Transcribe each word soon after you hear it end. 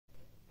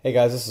Hey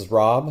guys, this is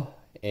Rob,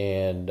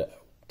 and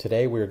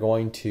today we're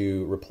going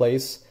to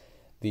replace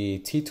the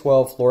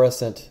T12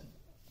 fluorescent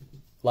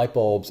light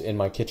bulbs in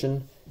my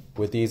kitchen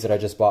with these that I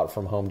just bought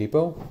from Home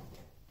Depot.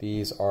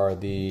 These are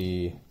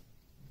the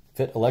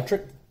Feit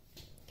Electric.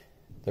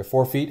 They're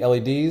 4 feet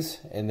LEDs,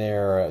 and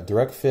they're a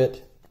direct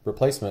fit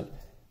replacement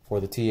for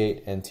the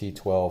T8 and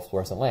T12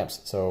 fluorescent lamps.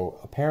 So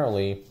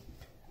apparently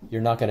you're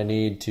not going to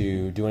need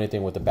to do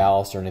anything with the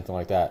ballast or anything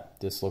like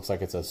that. This looks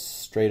like it's a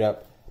straight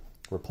up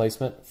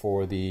replacement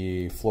for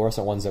the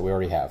fluorescent ones that we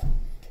already have.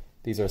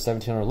 These are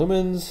 1700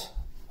 lumens,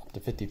 up to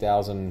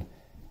 50,000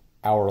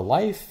 hour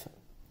life,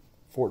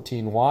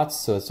 14 watts,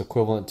 so it's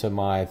equivalent to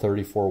my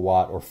 34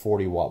 watt or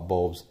 40 watt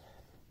bulbs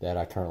that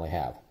I currently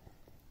have.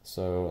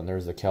 So, and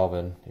there's the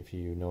Kelvin, if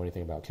you know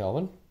anything about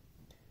Kelvin.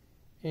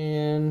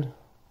 And,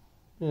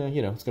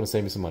 you know, it's going to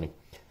save me some money.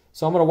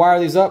 So I'm going to wire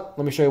these up.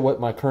 Let me show you what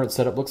my current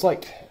setup looks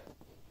like.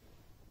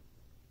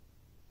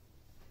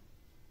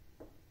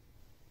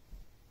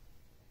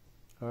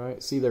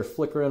 Alright, see they're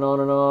flickering on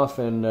and off,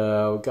 and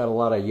we've got a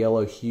lot of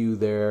yellow hue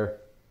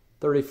there.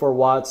 34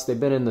 watts. They've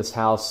been in this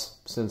house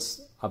since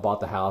I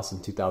bought the house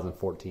in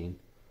 2014.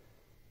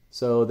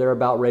 So they're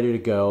about ready to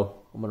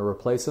go. I'm going to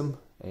replace them,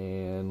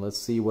 and let's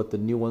see what the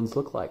new ones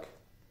look like.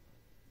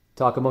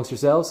 Talk amongst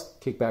yourselves.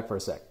 Kick back for a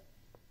sec.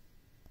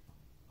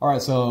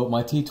 Alright, so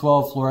my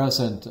T12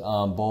 fluorescent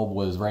bulb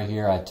was right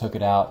here. I took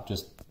it out,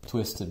 just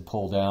twisted,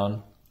 pull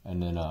down, and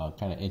then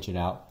kind of inch it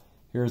out.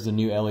 Here's the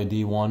new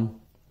LED one.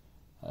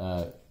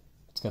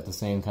 It's got the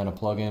same kind of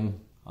plug-in.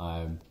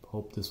 I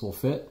hope this will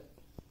fit.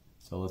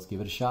 So let's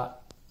give it a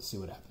shot, see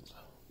what happens.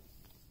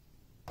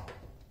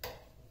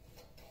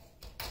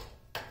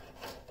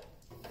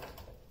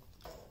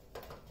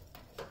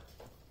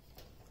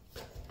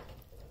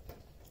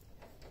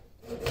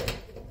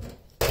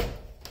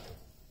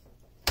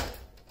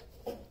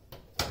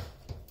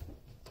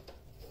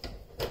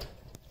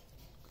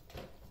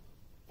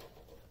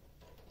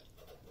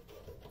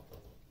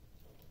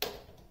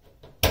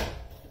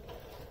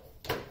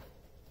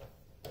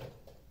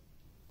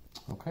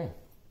 Okay,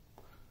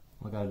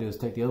 what I gotta do is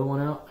take the other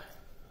one out.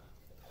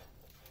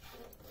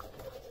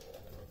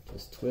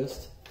 Just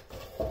twist.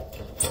 Let's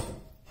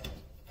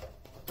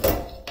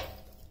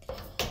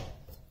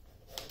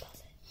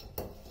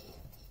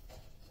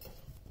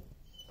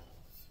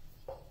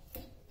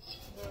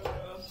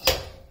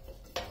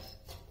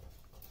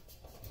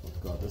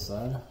go out this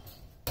side.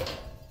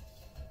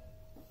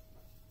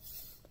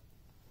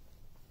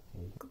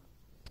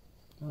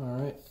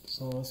 Alright,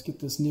 so let's get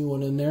this new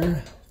one in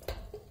there.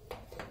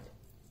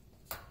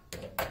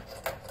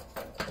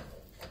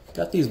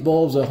 Got these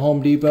bulbs at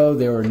Home Depot.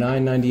 They were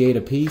 $9.98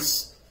 a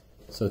piece,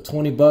 so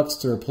 20 bucks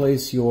to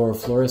replace your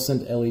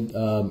fluorescent LED,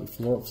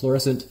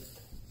 fluorescent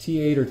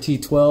T8 or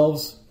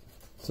T12s.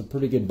 It's a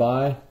pretty good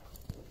buy.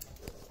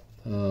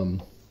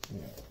 Trying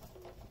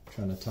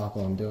to talk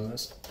while I'm doing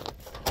this.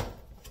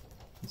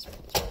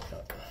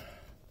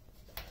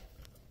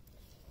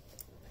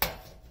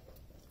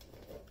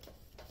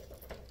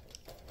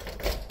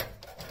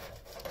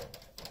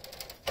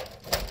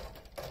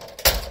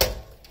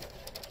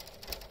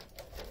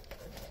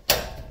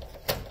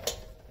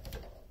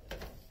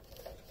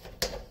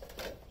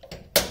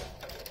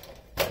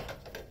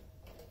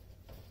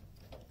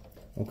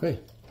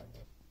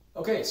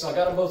 Okay, so I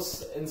got them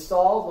both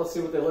installed. Let's see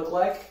what they look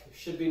like.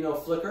 Should be no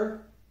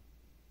flicker.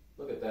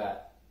 Look at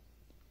that.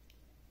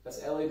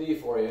 That's LED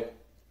for you.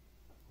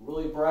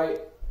 Really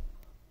bright.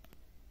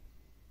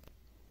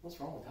 What's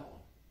wrong with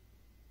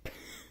that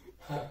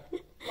one?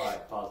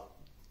 Alright, pause.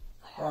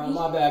 Alright,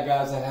 my bad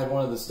guys. I had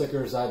one of the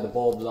stickers, I had the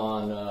bulbs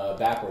on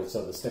backwards,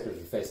 so the stickers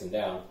are facing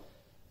down.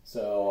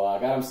 So I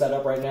got them set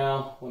up right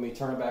now. Let me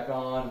turn it back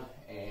on,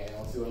 and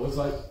let's see what it looks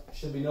like.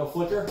 Should be no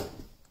flicker.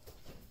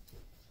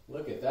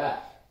 Look at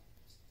that.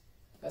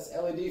 That's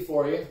LED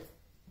for you.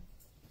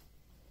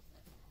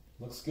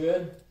 Looks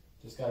good.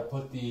 Just got to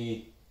put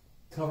the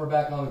cover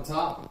back on the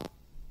top.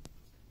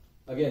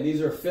 Again,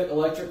 these are Feit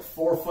Electric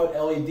 4-foot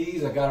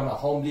LEDs. I got them at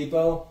Home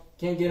Depot.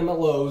 Can't get them at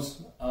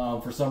Lowe's.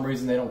 For some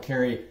reason, they don't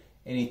carry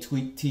any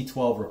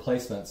T12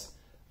 replacements.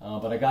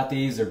 But I got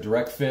these. They're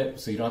direct fit,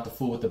 so you don't have to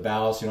fool with the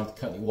ballast. You don't have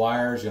to cut any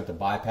wires. You don't have to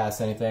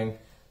bypass anything.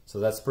 So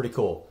that's pretty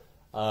cool.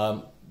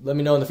 Let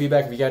me know in the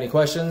feedback if you got any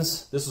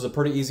questions. This was a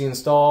pretty easy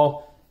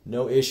install.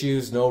 No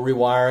issues, no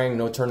rewiring,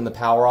 no turning the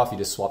power off. You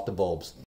just swap the bulbs.